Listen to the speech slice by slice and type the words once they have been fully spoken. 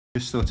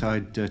Just thought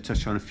I'd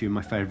touch on a few of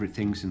my favourite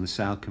things in the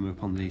sale coming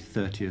up on the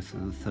 30th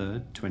of the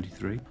 3rd,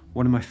 23.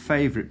 One of my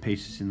favourite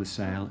pieces in the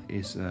sale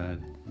is a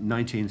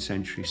 19th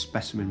century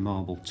specimen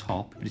marble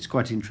top. But it's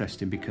quite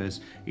interesting because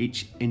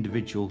each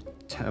individual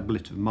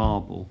tablet of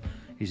marble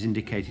is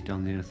indicated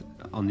on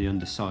the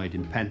underside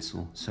in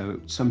pencil. So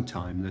at some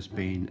time there's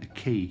been a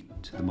key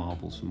to the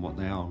marbles and what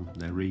they are,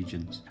 their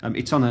regions.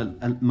 It's on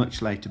a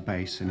much later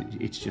base,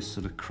 and it's just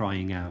sort of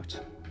crying out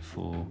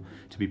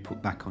to be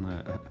put back on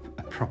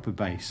a proper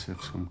base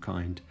of some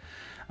kind.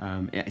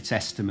 Its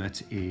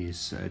estimate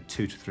is £200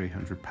 to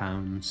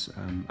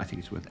 £300. I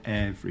think it's worth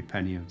every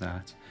penny of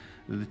that.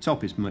 The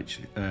top is much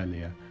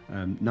earlier.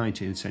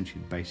 19th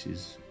century, the base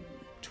is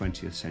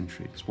 20th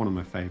century. It's one of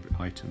my favourite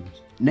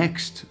items.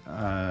 Next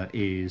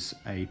is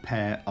a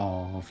pair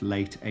of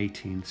late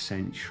 18th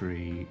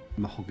century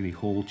mahogany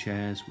hall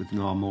chairs with an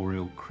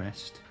armorial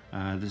crest.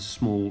 There's a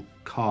small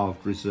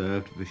carved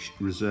reserve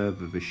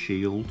of a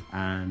shield,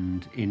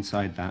 and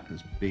inside that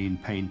has been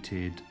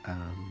painted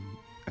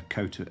a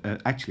coat of,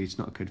 actually it's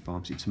not a coat of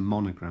arms, it's a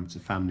monogram, it's a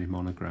family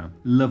monogram.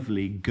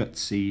 Lovely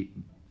gutsy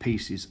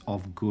pieces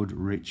of good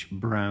rich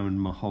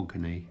brown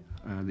mahogany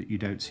that you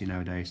don't see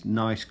nowadays.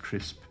 Nice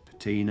crisp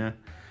patina,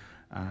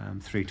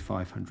 £300 to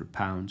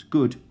 £500.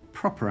 Good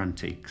proper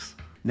antiques.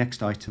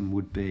 Next item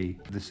would be,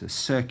 there's a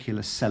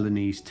circular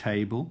Ceylonese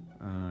table,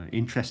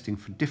 interesting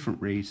for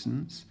different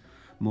reasons,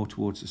 more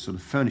towards the sort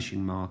of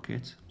furnishing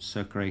market,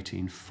 circa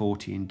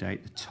 1840 in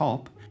date. The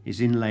top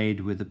is inlaid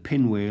with a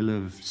pinwheel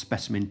of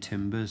specimen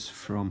timbers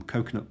from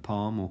coconut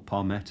palm, or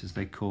palmette as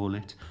they call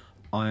it,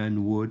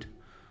 iron wood,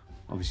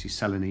 obviously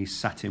Ceylonese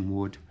satin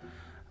wood,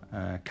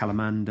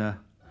 calamander.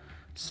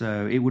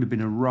 So it would have been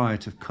a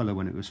riot of colour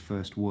when it was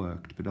first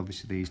worked, but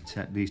obviously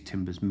these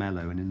timbers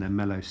mellow, and in their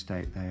mellow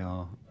state they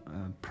are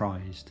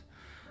prized.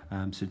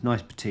 So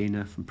nice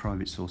patina from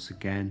private source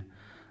again.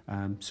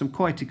 Some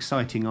quite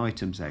exciting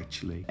items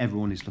actually.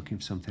 Everyone is looking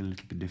for something a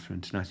little bit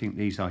different, and I think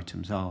these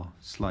items are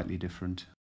slightly different.